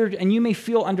may be here and you may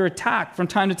feel under attack from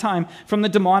time to time from the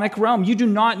demonic realm. You do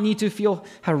not need to feel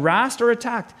harassed or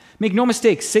attacked. Make no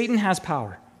mistake, Satan has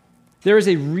power. There is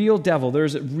a real devil. There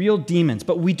is real demons,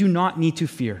 but we do not need to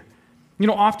fear. You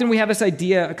know, often we have this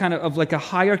idea kind of like a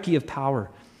hierarchy of power,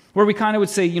 where we kind of would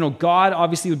say, you know, God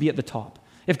obviously would be at the top.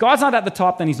 If God's not at the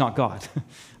top, then he's not God,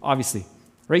 obviously,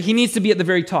 right? He needs to be at the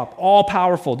very top, all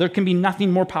powerful. There can be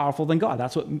nothing more powerful than God.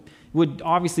 That's what would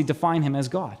obviously define him as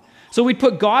God. So we'd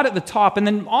put God at the top, and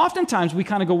then oftentimes we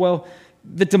kind of go, well,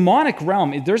 the demonic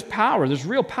realm, there's power, there's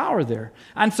real power there.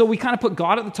 And so we kind of put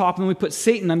God at the top, and then we put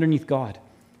Satan underneath God.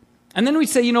 And then we'd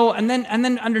say, you know, and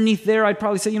then underneath there, I'd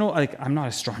probably say, you know, like, I'm not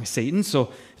as strong as Satan,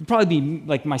 so it'd probably be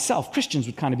like myself. Christians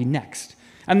would kind of be next.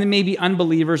 And then maybe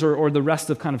unbelievers or the rest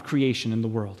of kind of creation in the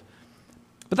world.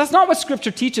 But that's not what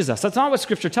Scripture teaches us. That's not what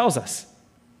Scripture tells us.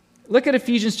 Look at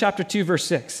Ephesians chapter 2, verse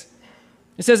 6.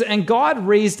 It says, and God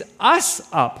raised us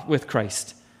up with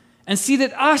Christ and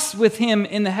seated us with him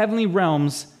in the heavenly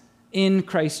realms in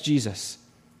Christ Jesus.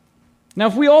 Now,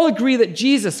 if we all agree that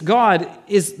Jesus, God,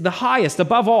 is the highest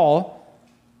above all,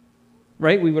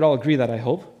 right? We would all agree that, I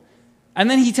hope.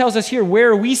 And then he tells us here, where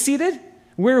are we seated?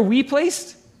 Where are we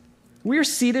placed? We're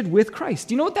seated with Christ.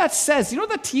 Do you know what that says? Do you know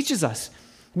what that teaches us?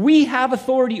 We have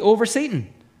authority over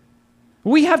Satan.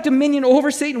 We have dominion over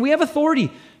Satan. We have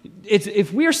authority.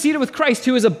 If we are seated with Christ,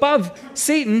 who is above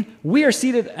Satan, we are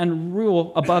seated and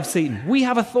rule above Satan. We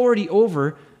have authority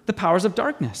over the powers of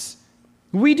darkness.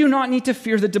 We do not need to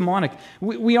fear the demonic.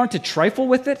 We aren't to trifle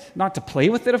with it, not to play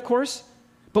with it, of course,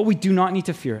 but we do not need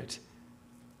to fear it.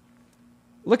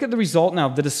 Look at the result now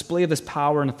of the display of this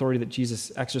power and authority that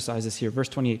Jesus exercises here. Verse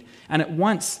 28. And at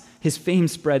once his fame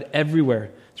spread everywhere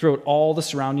throughout all the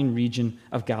surrounding region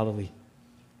of Galilee.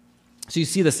 So you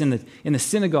see this in the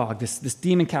synagogue, this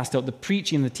demon cast out, the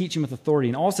preaching and the teaching with authority.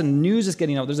 And all of a sudden, news is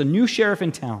getting out. There's a new sheriff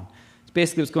in town. It's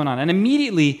basically what's going on. And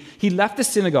immediately, he left the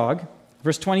synagogue,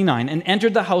 verse 29, and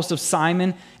entered the house of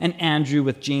Simon and Andrew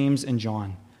with James and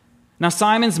John. Now,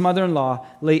 Simon's mother-in-law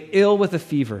lay ill with a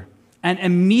fever, and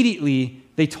immediately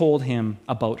they told him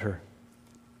about her.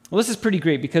 Well, this is pretty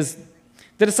great because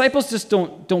the disciples just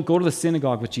don't go to the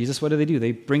synagogue with Jesus. What do?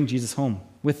 They bring Jesus home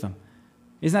with them.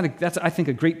 That's, I think,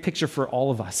 a great picture for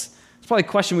all of us. It's probably a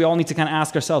question we all need to kind of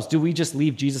ask ourselves. Do we just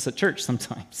leave Jesus at church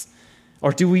sometimes?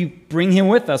 Or do we bring him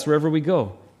with us wherever we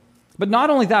go? But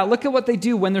not only that, look at what they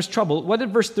do when there's trouble. What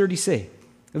did verse 30 say?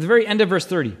 At the very end of verse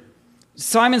 30.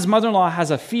 Simon's mother-in-law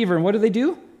has a fever, and what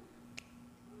do?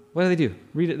 What do?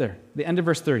 Read it there. The end of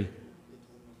verse 30.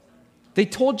 They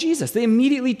told Jesus. They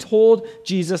immediately told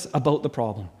Jesus about the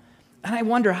problem. And I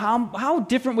wonder, how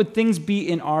different would things be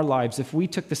in our lives if we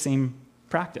took the same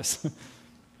practice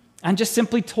and just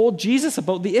simply told Jesus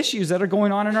about the issues that are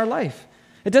going on in our life?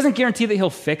 It doesn't guarantee that he'll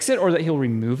fix it or that he'll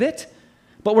remove it,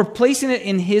 but we're placing it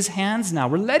in his hands now.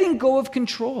 We're letting go of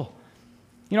control.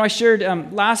 You know, I shared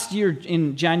last year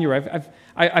in January,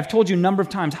 I've told you a number of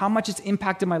times how much it's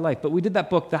impacted my life, but we did that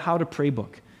book, the How to Pray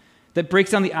book, that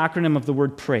breaks down the acronym of the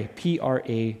word pray,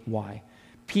 P-R-A-Y.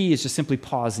 P is just simply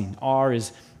pausing. R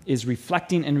is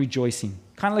reflecting and rejoicing.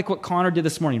 Kind of like what Connor did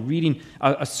this morning, reading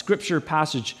a scripture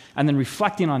passage and then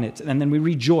reflecting on it, and then we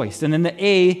rejoiced. And then the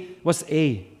A, what's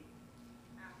A?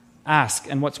 Ask.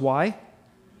 And what's Y?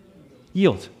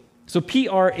 Yield. So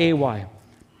P-R-A-Y.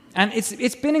 And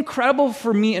it's been incredible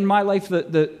for me in my life,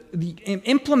 the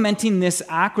implementing this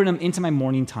acronym into my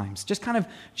morning times, just kind of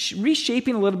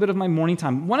reshaping a little bit of my morning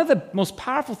time. One of the most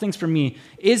powerful things for me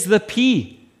is the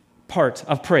P part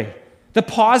of pray, the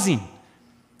pausing.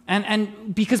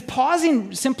 And because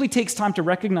pausing simply takes time to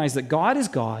recognize that God is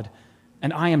God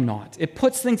and I am not. It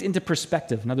puts things into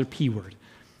perspective, another P word,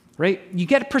 right? You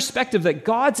get a perspective that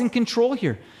God's in control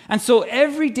here. And so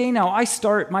every day now, I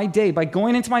start my day by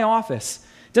going into my office.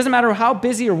 It doesn't matter how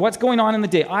busy or what's going on in the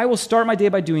day. I will start my day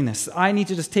by doing this. I need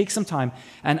to just take some time,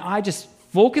 and I just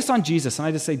focus on Jesus. And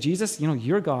I just say, Jesus,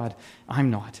 you're God.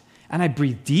 I'm not. And I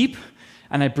breathe deep,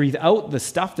 and I breathe out the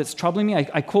stuff that's troubling me.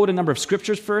 I quote a number of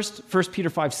scriptures first. 1 Peter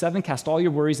 5:7, cast all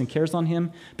your worries and cares on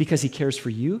him because he cares for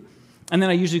you. And then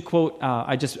I usually quote,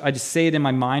 I just say it in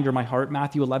my mind or my heart,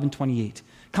 Matthew 11:28.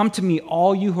 Come to me,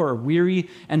 all you who are weary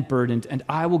and burdened, and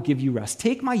I will give you rest.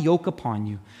 Take my yoke upon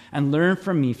you and learn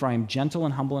from me, for I am gentle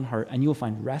and humble in heart, and you will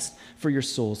find rest for your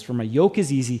souls. For my yoke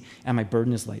is easy and my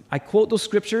burden is light. I quote those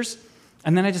scriptures,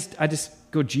 and then I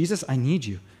just go, Jesus, I need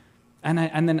you.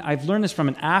 And then I've learned this from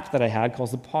an app that I had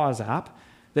called the Pause app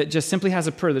that just simply has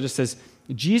a prayer that just says,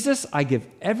 Jesus, I give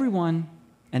everyone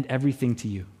and everything to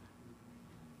you.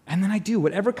 And then I do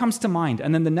whatever comes to mind.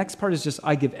 And then the next part is just,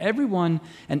 I give everyone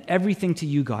and everything to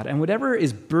you, God. And whatever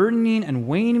is burdening and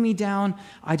weighing me down,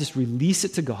 I just release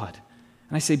it to God.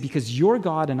 And I say, because you're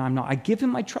God and I'm not. I give him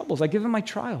my troubles. I give him my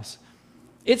trials.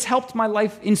 It's helped my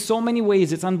life in so many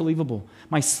ways. It's unbelievable.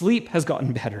 My sleep has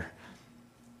gotten better.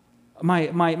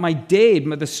 My day,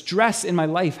 the stress in my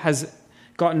life has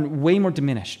gotten way more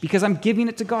diminished because I'm giving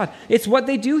it to God. It's what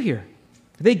they do here.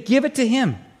 They give it to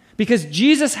him. Because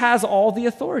Jesus has all the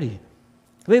authority.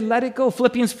 They let it go.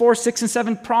 Philippians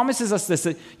 4:6-7 promises us this,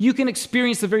 that you can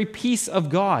experience the very peace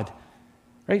of God.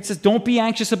 Right? It says, don't be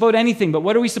anxious about anything. But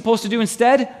what are we supposed to do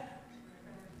instead?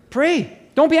 Pray.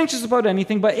 Don't be anxious about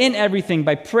anything, but in everything,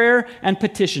 by prayer and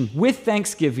petition, with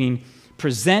thanksgiving,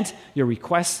 present your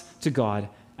requests to God.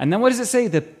 And then what does it say?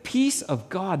 The peace of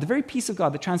God, the very peace of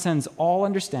God that transcends all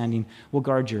understanding, will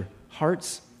guard your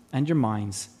hearts and your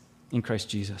minds in Christ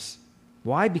Jesus.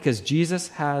 Why? Because Jesus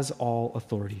has all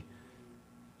authority.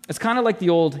 It's kind of like the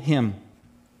old hymn,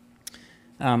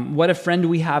 what a friend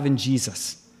we have in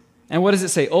Jesus. And what does it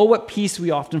say? Oh, what peace we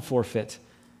often forfeit.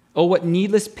 Oh, what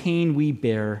needless pain we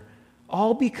bear,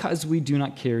 all because we do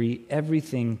not carry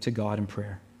everything to God in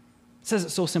prayer. It says it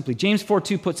so simply. James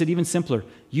 4:2 puts it even simpler.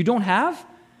 You don't have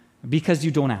because you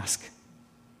don't ask.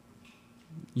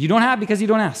 You don't have because you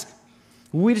don't ask.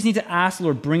 We just need to ask the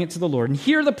Lord, bring it to the Lord. And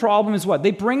here the problem is what?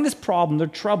 They bring this problem, their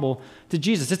trouble, to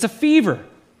Jesus. It's a fever.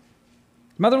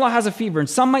 Mother-in-law has a fever, and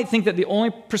some might think that the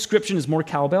only prescription is more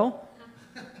cowbell,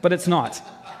 but it's not.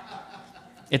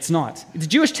 It's not. The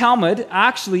Jewish Talmud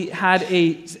actually had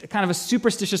a kind of a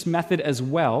superstitious method as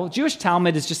well. Jewish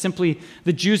Talmud is just simply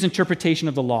the Jews' interpretation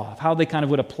of the law, of how they kind of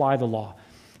would apply the law.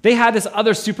 They had this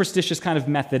other superstitious kind of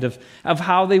method of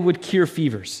how they would cure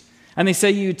fevers. And they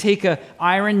say you take an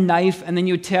iron knife and then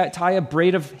you would tie a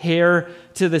braid of hair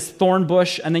to this thorn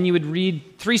bush, and then you would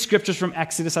read 3 scriptures from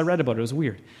Exodus. I read about it. It was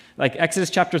weird. Like Exodus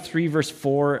chapter 3, verse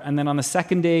 4, and then on the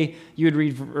second day, you would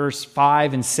read verse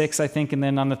 5 and 6, I think, and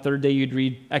then on the third day, you'd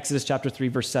read Exodus chapter 3,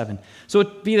 verse 7. So it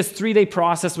would be this 3-day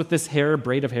process with this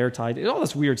braid of hair tied, all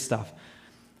this weird stuff.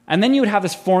 And then you would have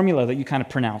this formula that you kind of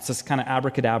pronounce, this kind of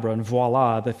abracadabra, and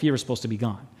voila, the fever is supposed to be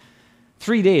gone.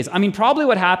 3 days. I mean, probably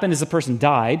what happened is the person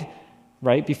died,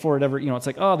 right, before it ever, it's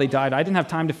like, oh, they died. I didn't have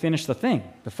time to finish the thing.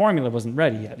 The formula wasn't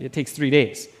ready yet. It takes 3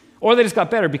 days. Or they just got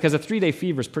better because a 3-day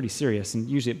fever is pretty serious, and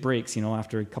usually it breaks,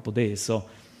 after a couple days. So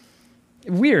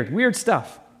weird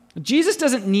stuff. Jesus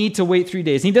doesn't need to wait 3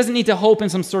 days. He doesn't need to hope in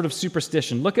some sort of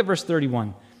superstition. Look at verse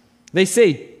 31. They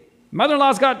say,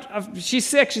 mother-in-law's she's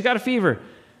sick, she's got a fever.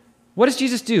 What does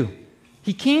Jesus do?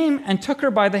 He came and took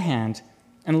her by the hand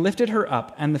and lifted her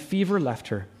up, and the fever left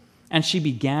her, and she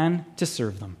began to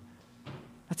serve them.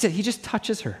 That's it. He just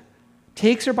touches her,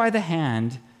 takes her by the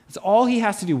hand. That's all he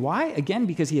has to do. Why? Again,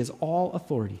 because he has all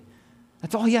authority.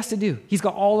 That's all he has to do. He's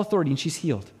got all authority, and she's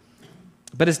healed.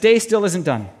 But his day still isn't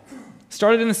done.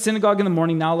 Started in the synagogue in the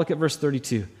morning. Now look at verse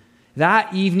 32.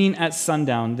 That evening at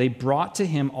sundown, they brought to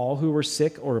him all who were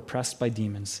sick or oppressed by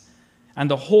demons. And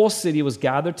the whole city was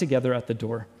gathered together at the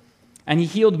door. And he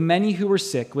healed many who were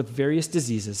sick with various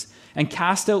diseases and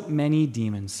cast out many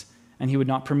demons. And he would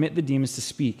not permit the demons to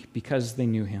speak because they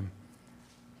knew him.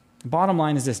 The bottom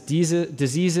line is this: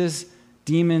 diseases,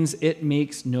 demons, it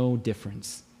makes no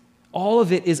difference. All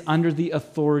of it is under the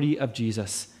authority of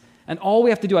Jesus. And all we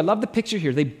have to do, I love the picture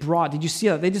here. Did you see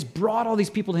that? They just brought all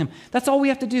these people to him. That's all we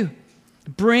have to do.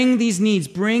 Bring these needs,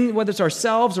 whether it's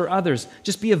ourselves or others,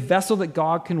 just be a vessel that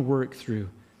God can work through.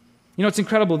 It's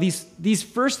incredible. These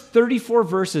first 34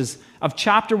 verses of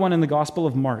chapter 1 in the Gospel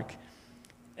of Mark,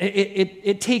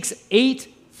 it takes 8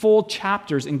 full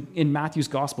chapters in Matthew's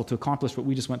Gospel to accomplish what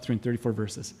we just went through in 34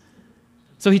 verses.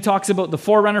 So he talks about the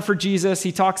forerunner for Jesus.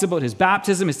 He talks about his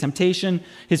baptism, his temptation,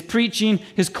 his preaching,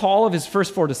 his call of his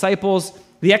first 4 disciples,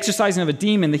 the exorcising of a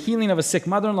demon, the healing of a sick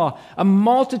mother-in-law, a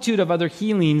multitude of other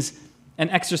healings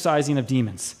and exorcising of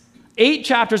demons. 8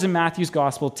 chapters in Matthew's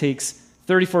Gospel takes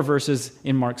 34 verses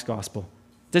in Mark's Gospel.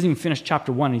 Doesn't even finish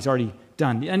chapter 1, and he's already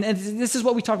done. And this is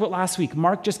what we talked about last week.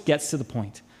 Mark just gets to the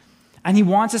point. And he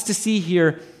wants us to see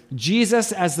here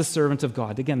Jesus as the servant of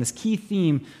God. Again, this key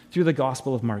theme through the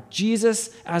Gospel of Mark. Jesus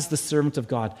as the servant of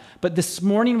God. But this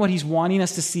morning, what he's wanting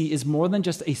us to see is more than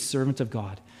just a servant of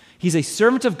God. He's a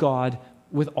servant of God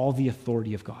with all the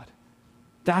authority of God.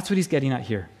 That's what he's getting at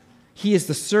here. He is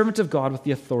the servant of God with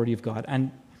the authority of God.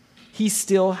 And he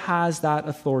still has that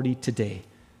authority today.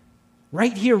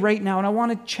 Right here, right now. And I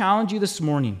want to challenge you this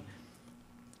morning.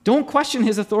 Don't question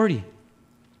his authority.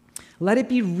 Let it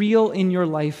be real in your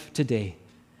life today.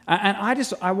 And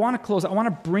I want to close. I want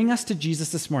to bring us to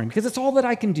Jesus this morning because it's all that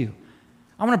I can do.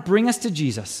 I want to bring us to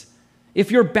Jesus. If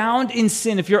you're bound in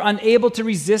sin, if you're unable to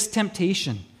resist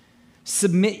temptation,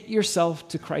 submit yourself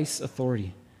to Christ's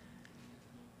authority.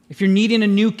 If you're needing a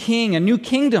new king, a new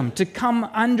kingdom to come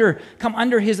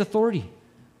under his authority.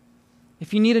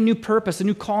 If you need a new purpose, a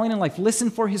new calling in life, listen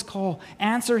for his call,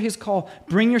 answer his call,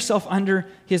 bring yourself under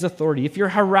his authority. If you're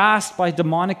harassed by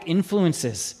demonic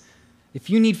influences, if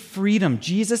you need freedom,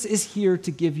 Jesus is here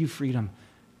to give you freedom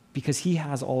because he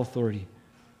has all authority.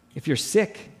 If you're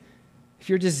sick, if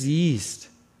you're diseased,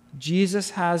 Jesus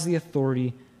has the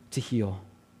authority to heal.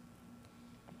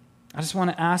 I just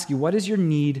want to ask you, what is your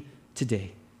need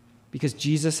today? Because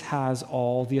Jesus has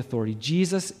all the authority.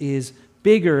 Jesus is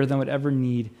bigger than whatever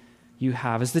need you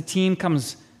have. As the team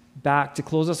comes back to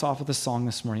close us off with a song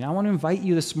this morning, I want to invite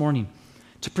you this morning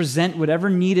to present whatever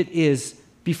need it is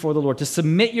before the Lord, to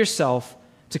submit yourself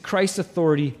to Christ's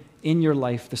authority in your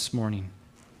life this morning.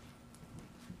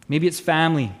 Maybe it's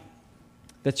family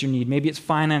that's your need. Maybe it's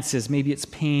finances. Maybe it's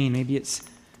pain. Maybe it's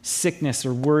sickness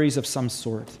or worries of some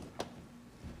sort.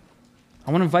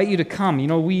 I want to invite you to come.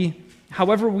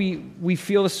 However we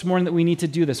feel this morning that we need to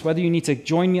do this, whether you need to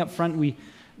join me up front, we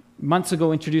months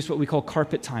ago introduced what we call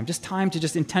carpet time, just time to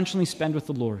just intentionally spend with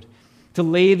the Lord, to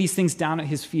lay these things down at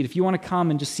his feet. If you want to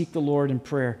come and just seek the Lord in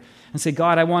prayer and say,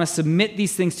 God, I want to submit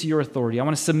these things to your authority. I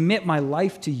want to submit my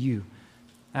life to you.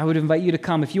 I would invite you to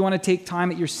come. If you want to take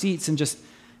time at your seats and just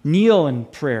kneel in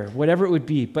prayer, whatever it would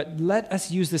be, but let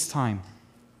us use this time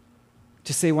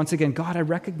to say once again, God, I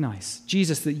recognize,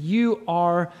 Jesus, that you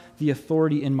are the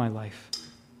authority in my life.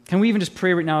 Can we even just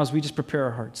pray right now as we just prepare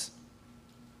our hearts?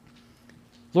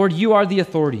 Lord, you are the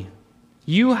authority.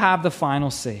 You have the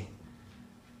final say.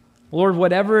 Lord,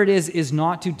 whatever it is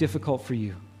not too difficult for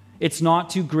you. It's not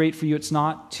too great for you. It's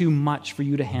not too much for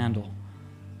you to handle.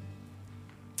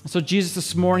 So Jesus,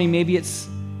 this morning, maybe it's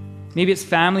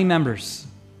family members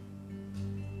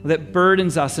that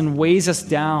burdens us and weighs us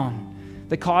down,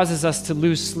 that causes us to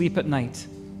lose sleep at night.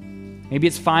 Maybe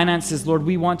it's finances. Lord,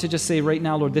 we want to just say right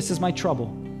now, Lord, this is my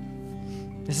trouble.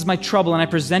 This is my trouble, and I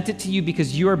present it to you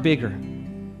because you are bigger.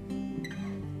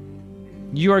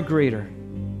 You are greater.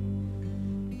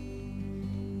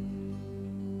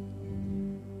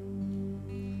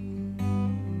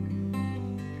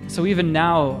 So even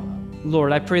now,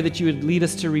 Lord, I pray that you would lead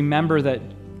us to remember that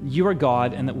you are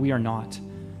God and that we are not.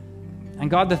 And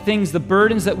God, the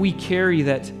burdens that we carry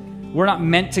that we're not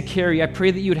meant to carry, I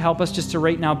pray that you would help us just to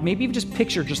right now, maybe even just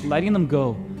picture just letting them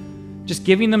go, just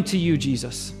giving them to you,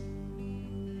 Jesus.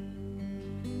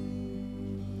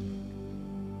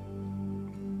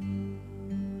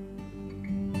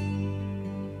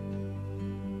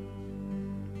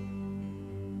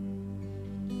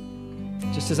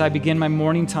 Just as I begin my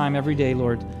morning time every day,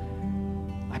 Lord,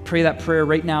 I pray that prayer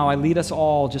right now. I lead us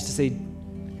all just to say,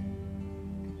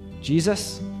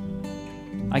 Jesus,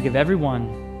 I give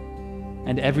everyone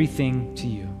and everything to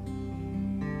you.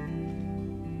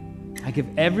 I give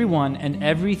everyone and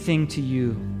everything to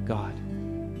you, God.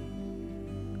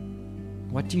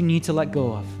 What do you need to let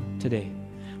go of today?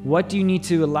 What do you need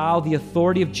to allow the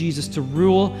authority of Jesus to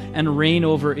rule and reign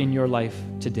over in your life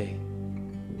today?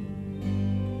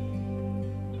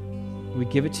 We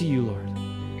give it to you, Lord.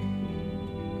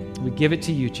 We give it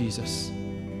to you, Jesus.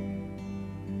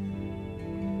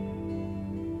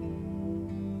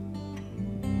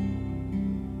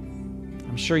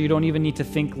 I'm sure you don't even need to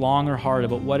think long or hard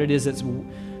about what it is that's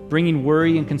bringing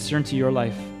worry and concern to your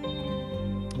life.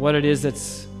 What it is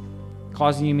that's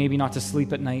causing you maybe not to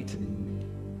sleep at night.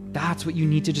 That's what you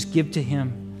need to just give to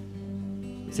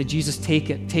him. Say, Jesus, take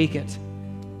it, take it.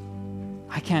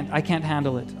 I can't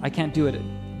handle it. I can't do it,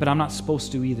 but I'm not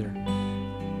supposed to either.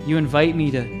 You invite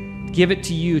me to give it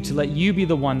to you, to let you be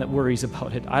the one that worries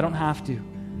about it. I don't have to.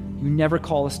 You never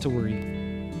call us to worry.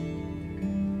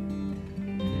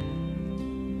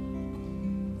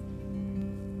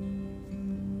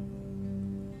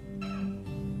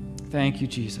 Thank you,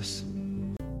 Jesus.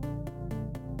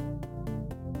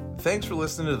 Thanks for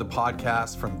listening to the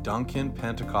podcast from Duncan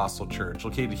Pentecostal Church,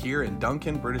 located here in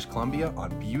Duncan, British Columbia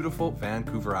on beautiful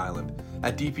Vancouver Island.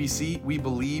 At DPC, we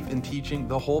believe in teaching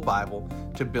the whole Bible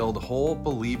to build whole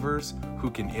believers who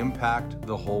can impact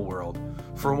the whole world.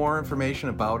 For more information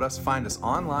about us, find us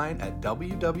online at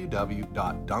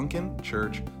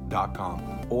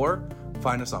www.duncanchurch.com or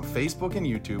find us on Facebook and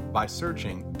YouTube by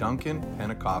searching Duncan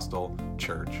Pentecostal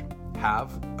Church.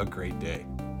 Have a great day.